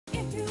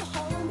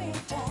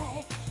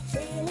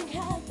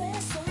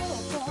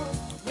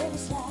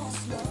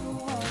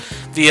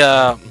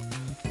The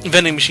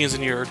vending machines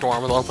in your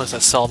dorm are the only place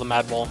that sell the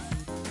Mad Bull.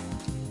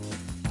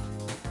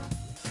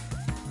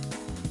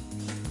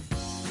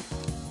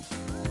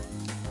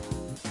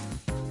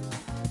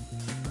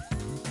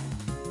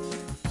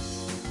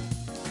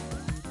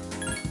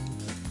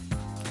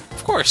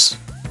 Of course.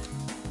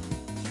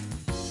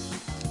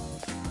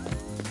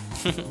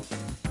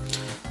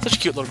 Such a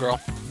cute little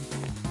girl.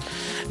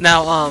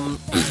 Now,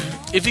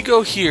 if you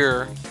go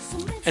here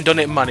and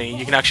donate money,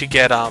 you can actually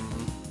get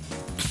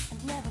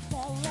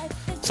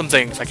some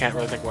things. I can't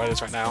really think what it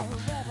is right now.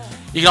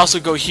 You can also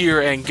go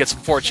here and get some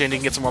fortune. You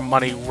can get some more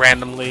money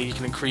randomly. You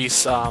can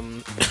increase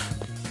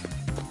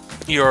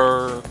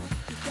your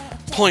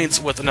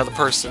points with another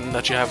person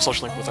that you have a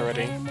social link with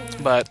already.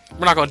 But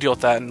we're not going to deal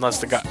with that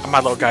unless my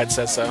little guide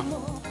says so.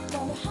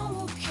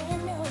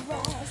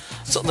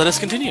 So let us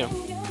continue.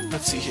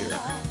 Let's see here.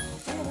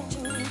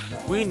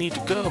 We need to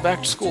go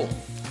back to school.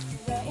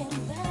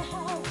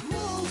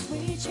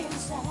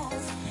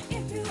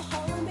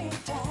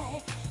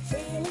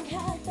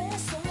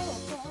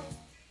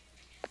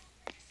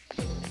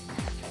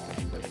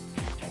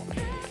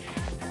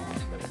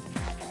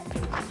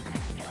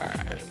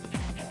 Alright.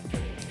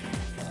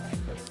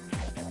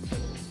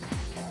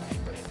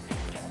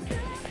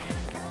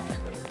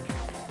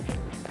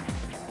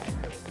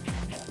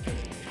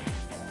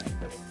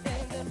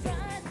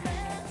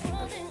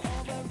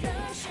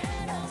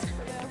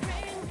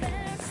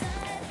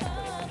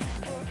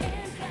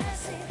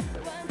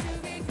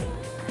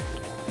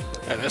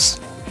 There it is.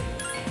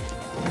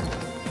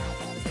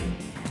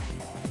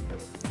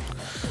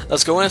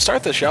 Let's go in and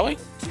start this, shall we?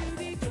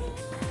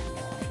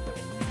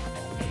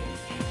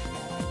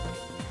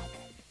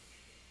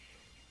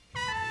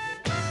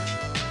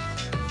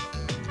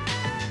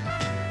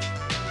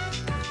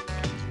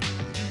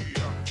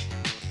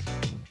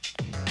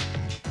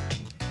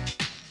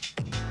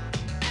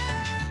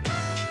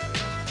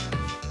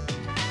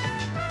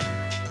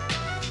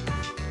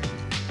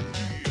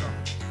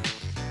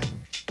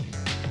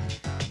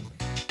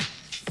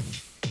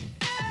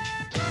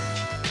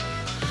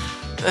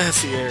 Let's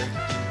see here.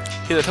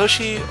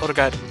 Hidetoshi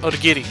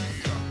Odagiri.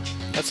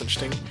 That's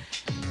interesting.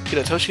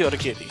 Hidetoshi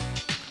Odagiri.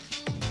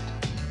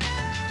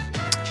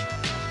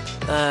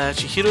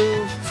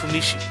 Chihiro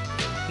Fumishi.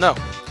 No.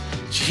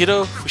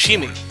 Chihiro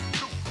Fushimi.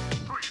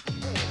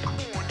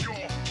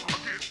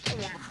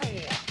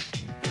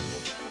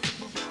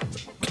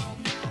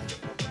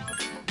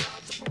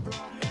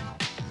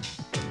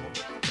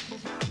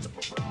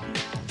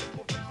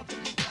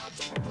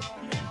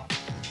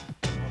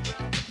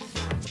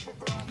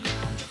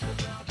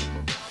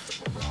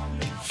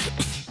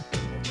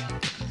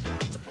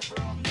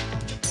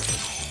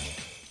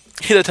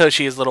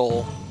 Hidetoshi is a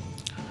little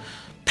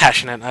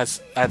passionate,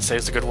 I'd say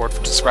is a good word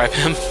to describe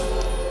him.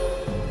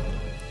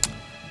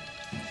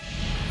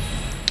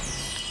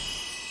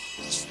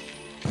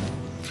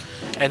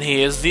 And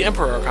he is the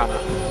Emperor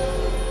Arcana.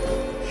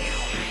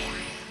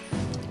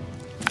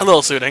 A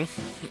little suiting.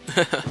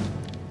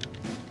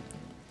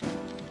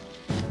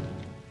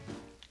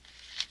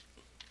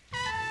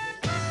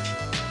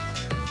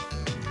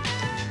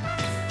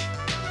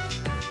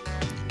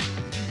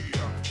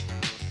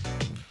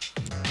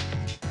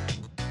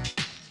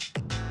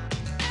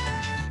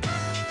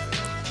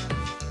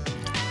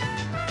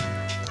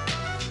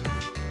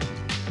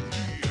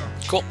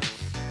 Cool.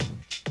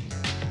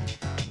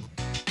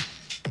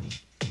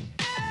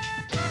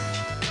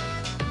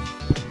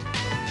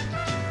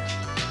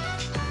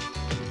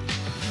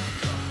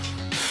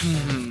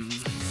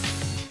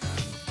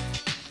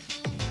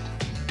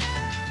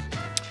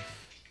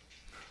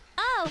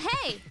 Oh,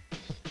 hey!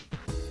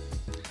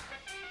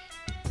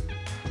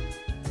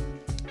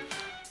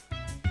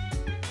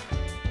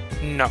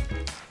 No.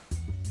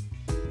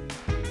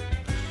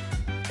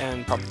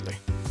 And probably.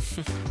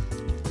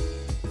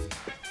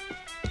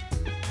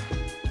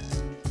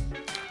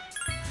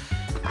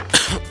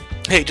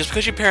 Hey, just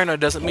because you're paranoid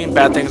doesn't mean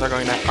bad things aren't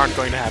going to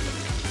happen.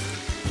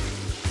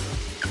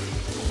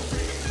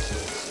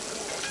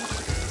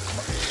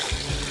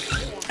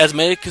 As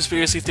many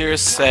conspiracy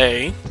theorists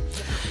say,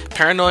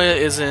 paranoia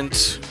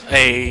isn't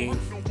a...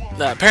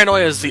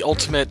 paranoia is the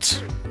ultimate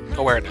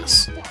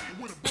awareness,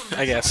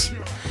 I guess.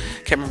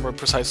 Can't remember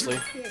precisely.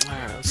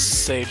 Let's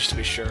say just to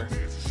be sure.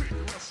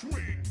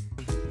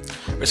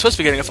 We're supposed to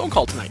be getting a phone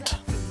call tonight.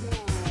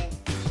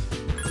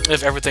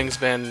 If everything's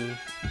been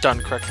done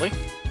correctly.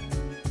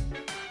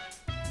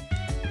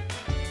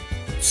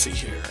 Let's see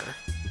here.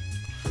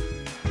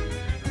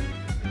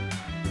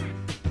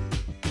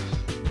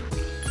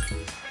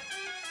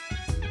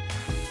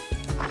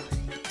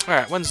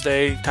 Alright,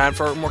 Wednesday, time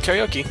for more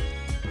karaoke.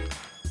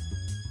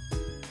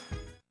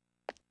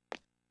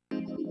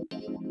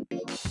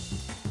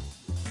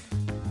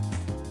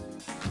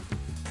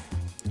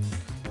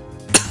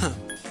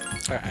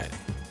 Alright.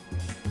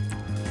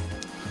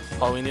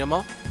 Halloween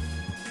Yama.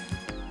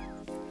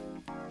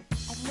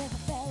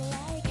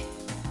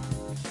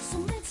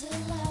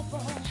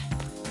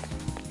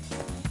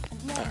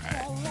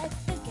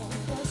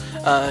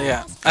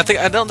 Yeah.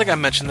 I don't think I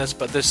mentioned this,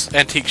 but this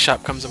antique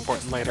shop comes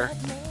important later.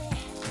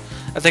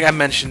 I think I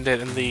mentioned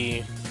it in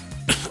the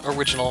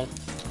original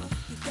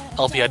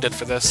LP I did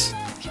for this.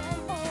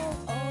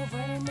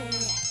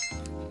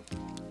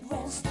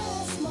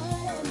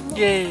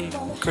 Yay!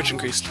 Courage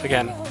increased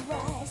again.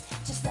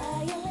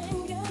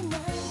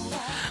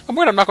 I'm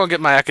worried I'm not going to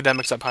get my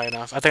academics up high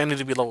enough. I think I need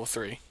to be level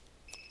 3.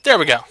 There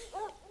we go.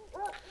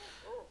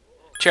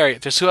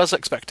 Chariot, just who I was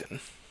expecting.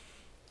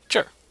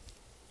 Sure.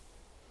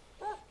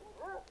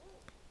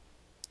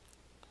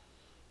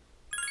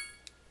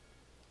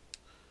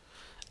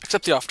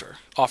 Accept the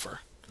offer.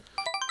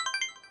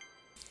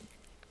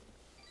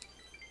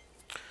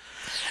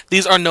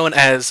 These are known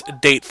as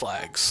date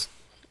flags.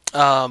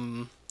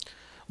 Well,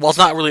 it's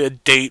not really a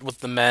date with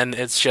the men,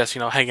 it's just,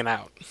 hanging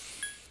out.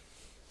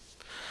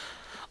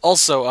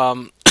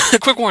 Also,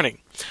 quick warning.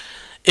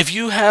 If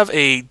you have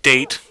a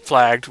date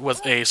flagged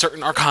with a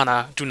certain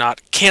arcana, do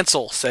not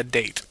cancel said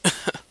date.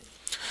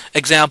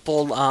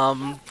 Example,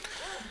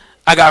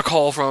 I got a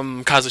call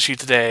from Kazushi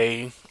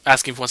today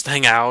asking if he wants to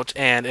hang out,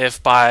 and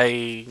if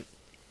by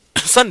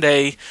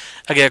Sunday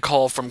I get a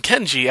call from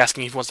Kenji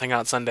asking if he wants to hang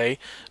out on Sunday,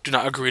 do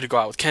not agree to go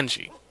out with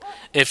Kenji.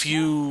 If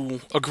you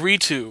agree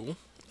to,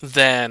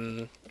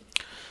 then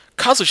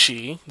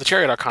Kazushi, the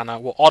Chariot Arcana,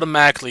 will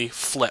automatically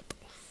flip,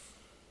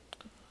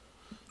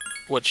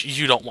 which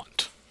you don't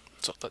want.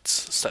 So let's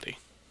study.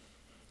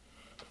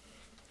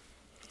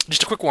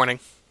 Just a quick warning.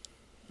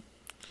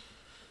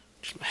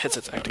 My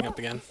headset's acting up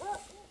again.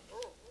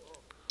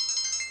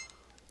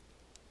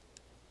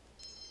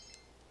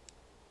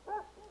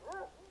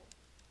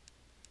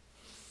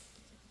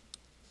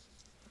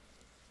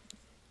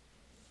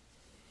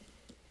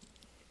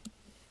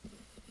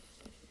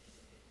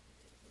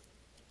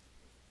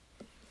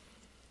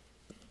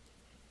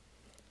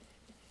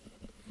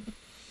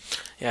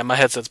 Yeah, my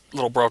headset's a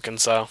little broken,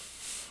 so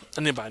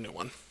I need to buy a new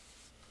one.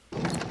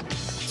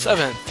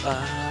 7th,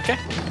 okay.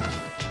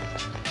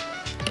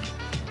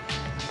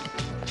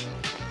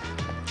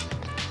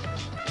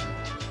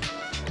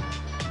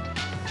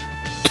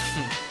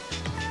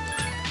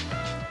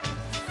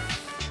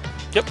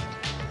 Yep.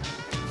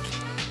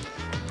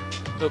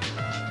 Oop.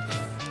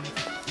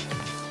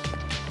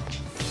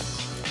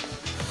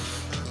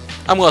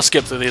 I'm gonna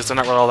skip through these, they're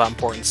not really all that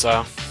important,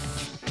 so...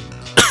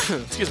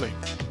 Excuse me.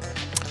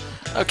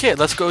 Okay,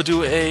 let's go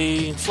do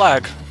a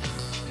flag.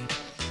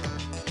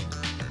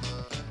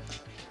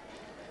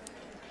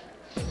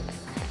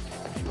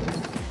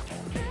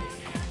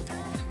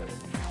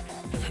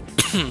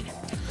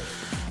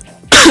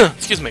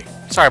 Excuse me.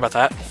 Sorry about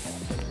that.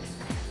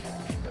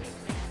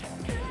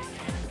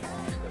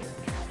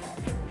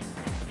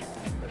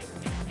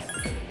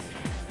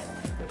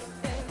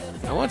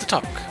 I wanted to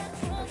talk.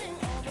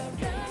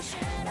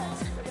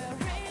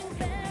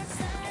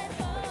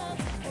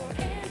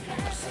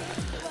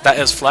 That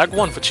is flag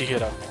 1 for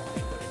Chihiro.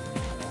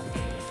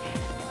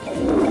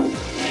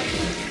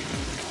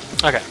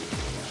 Okay.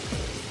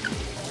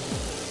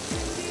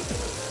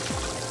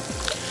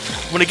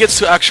 When it gets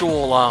to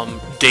actual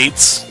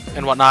dates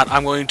and whatnot,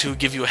 I'm going to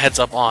give you a heads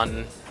up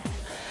on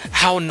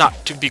how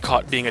not to be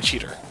caught being a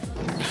cheater.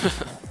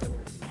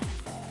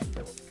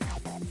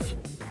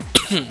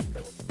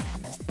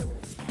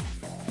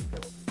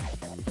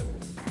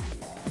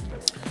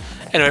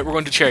 Anyway, we're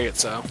going to Chariot,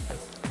 so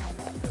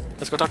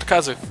let's go talk to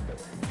Kazu.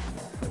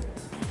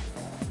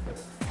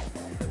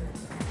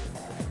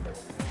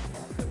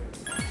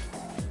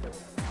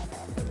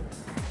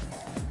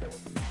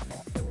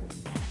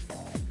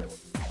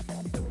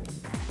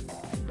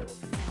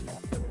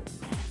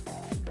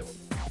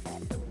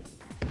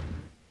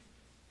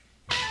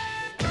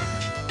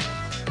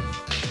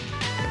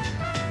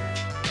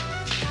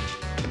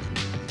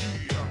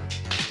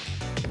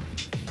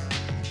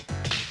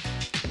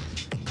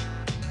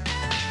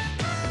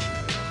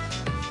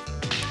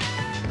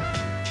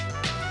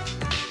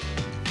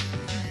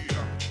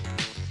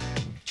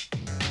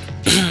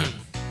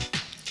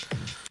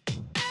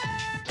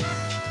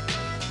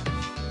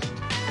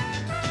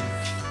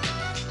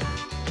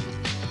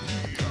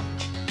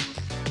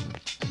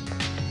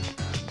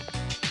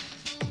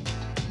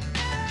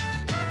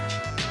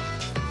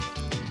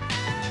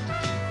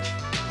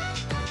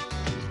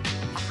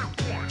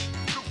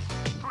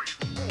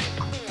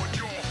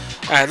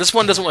 Alright, this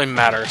one doesn't really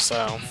matter,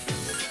 so...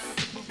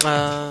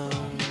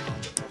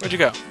 where'd you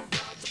go?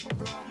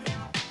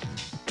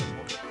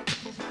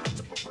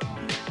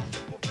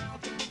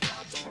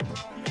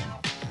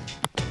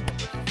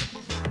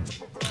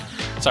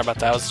 Sorry about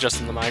that, I was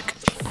adjusting the mic.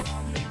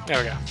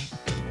 There we go.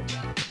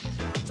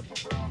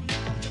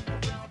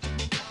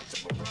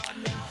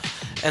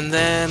 And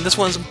then this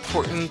one's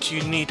important,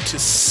 you need to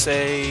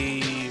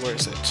say... Where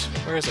is it?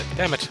 Where is it?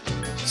 Damn it.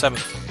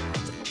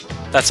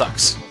 7th. That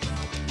sucks.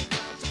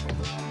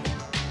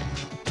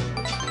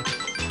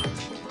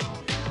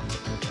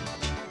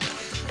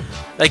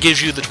 That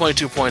gives you the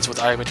 22 points with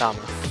Ayamitama.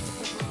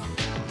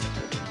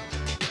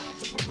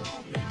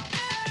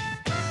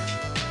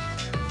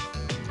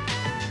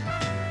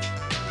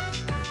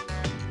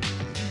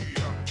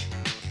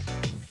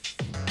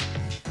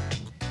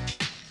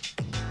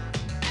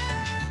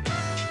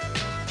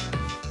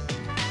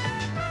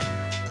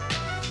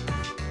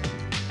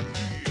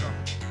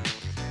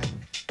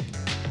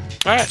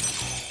 Alright.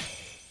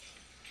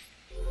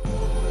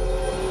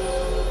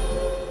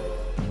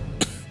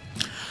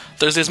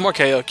 Thursday's more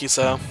karaoke,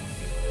 so...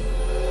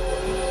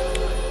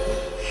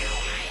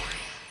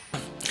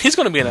 He's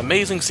going to be an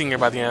amazing singer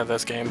by the end of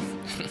this game.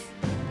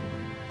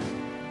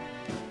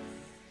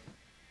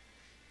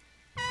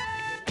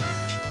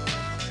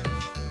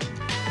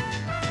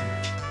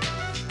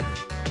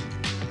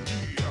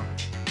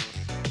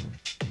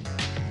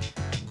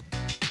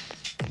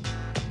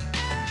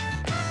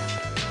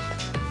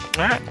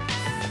 Alright.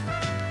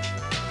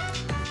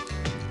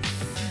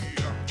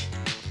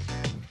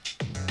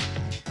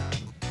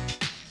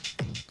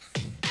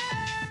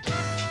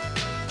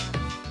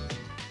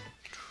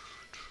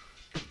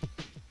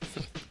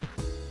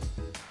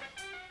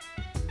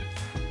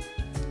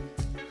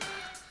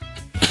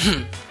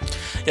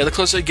 Yeah, the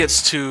closer it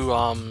gets to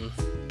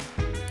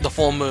the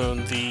full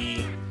moon,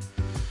 the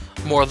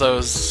more of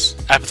those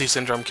apathy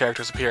syndrome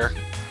characters appear.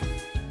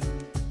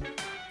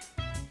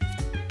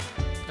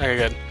 Okay,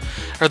 good.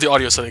 I heard the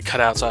audio said it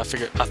cut out, so I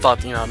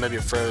thought, you know, maybe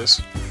it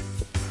froze.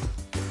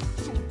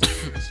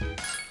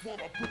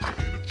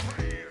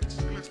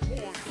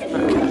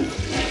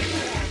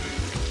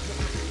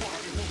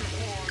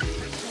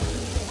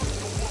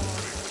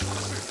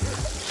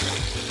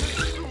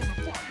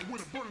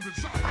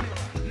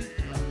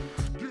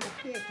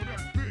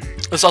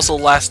 It's also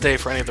the last day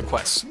for any of the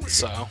quests,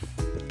 so...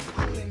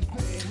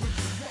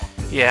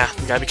 Yeah,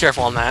 you gotta be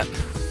careful on that.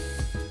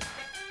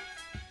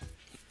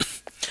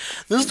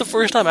 This is the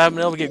first time I haven't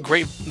been able to get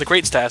the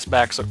great stats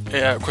back so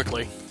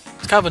quickly.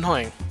 It's kind of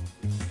annoying.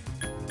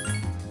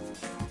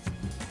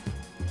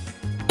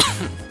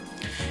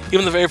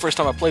 Even the very first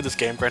time I played this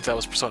game, granted that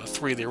was Persona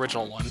 3, the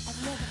original one,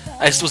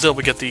 I still was able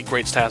to get the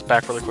great stats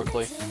back really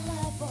quickly.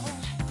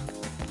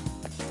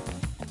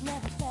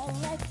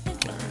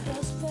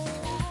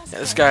 Yeah,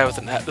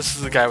 this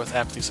is the guy with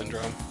apathy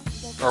syndrome,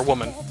 or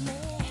woman.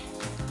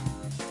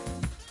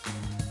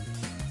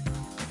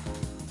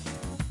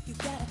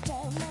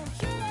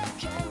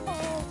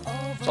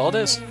 That's all it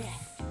is.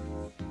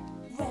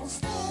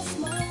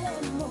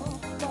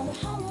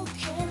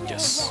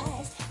 Yes.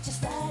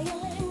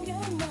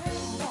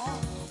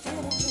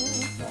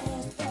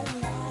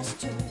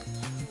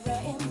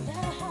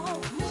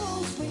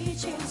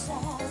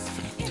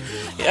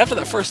 Yeah, after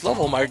that first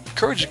level, my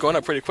courage is going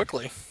up pretty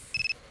quickly.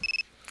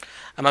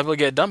 I might be able to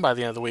get it done by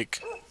the end of the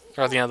week,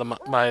 or the end of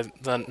by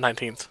the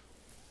 19th,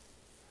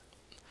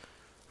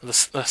 the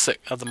 6th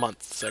of the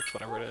month, 6th,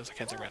 whatever it is. I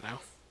can't think right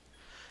now.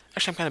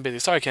 Actually, I'm kind of busy.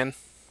 Sorry, Ken.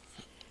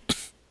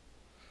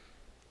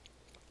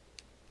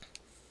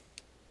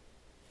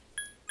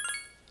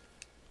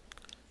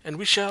 And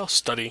we shall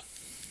study.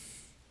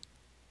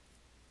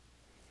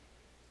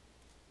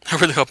 I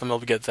really hope I'm able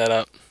to get that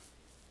up.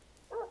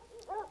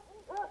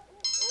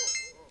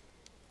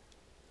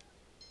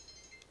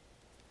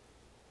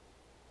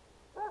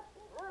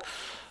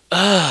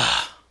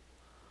 Ugh.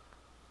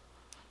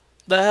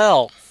 The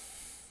hell?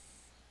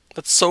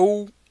 That's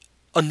so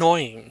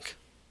annoying.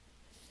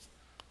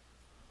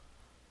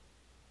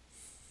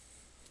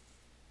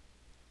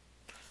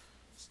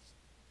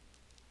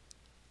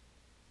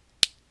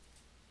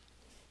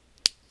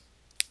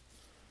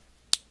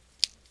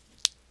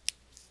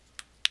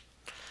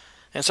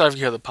 And sorry if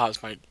you hear the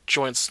pops, my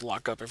joints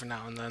lock up every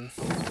now and then.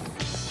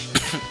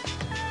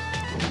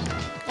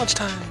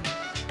 Lunchtime!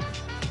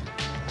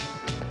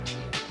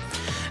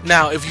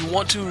 Now, if you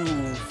want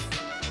to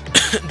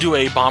do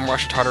a bomb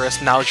rush to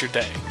Tartarus, now's your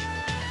day.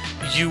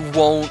 You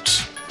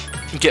won't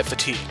get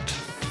fatigued.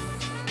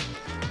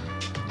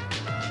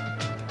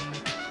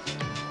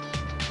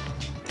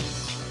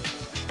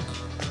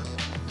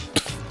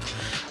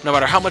 No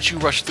matter how much you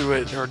rush through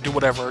it or do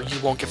whatever, you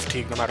won't get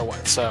fatigued no matter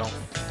what, so...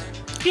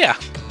 yeah.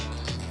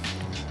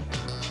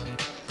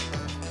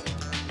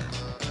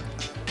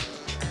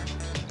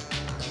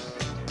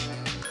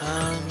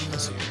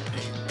 Let's see here.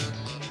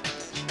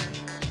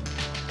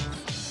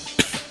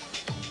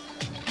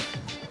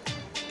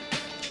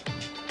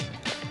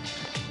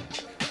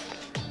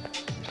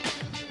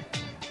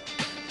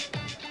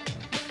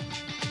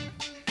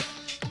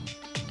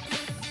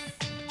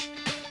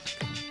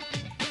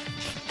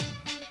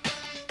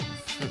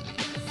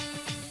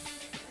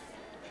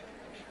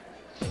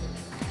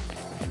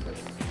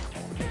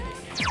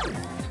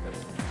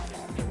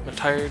 I'm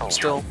tired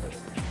still.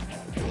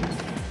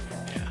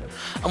 Yeah.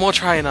 I'm gonna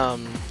try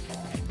and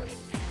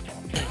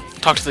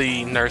talk to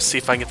the nurse, see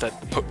if I can get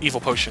that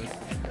evil potion.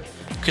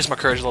 Increase my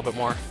courage a little bit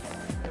more.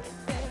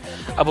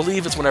 I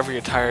believe it's whenever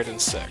you're tired and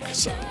sick,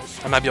 so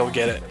I might be able to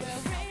get it.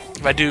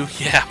 If I do,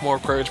 yeah, more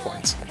courage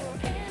points.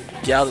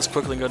 Get out of this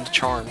quickly and go into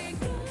charm.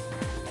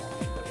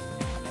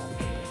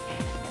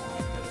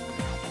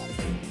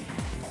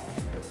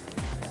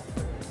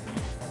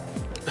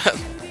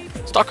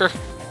 Stalker!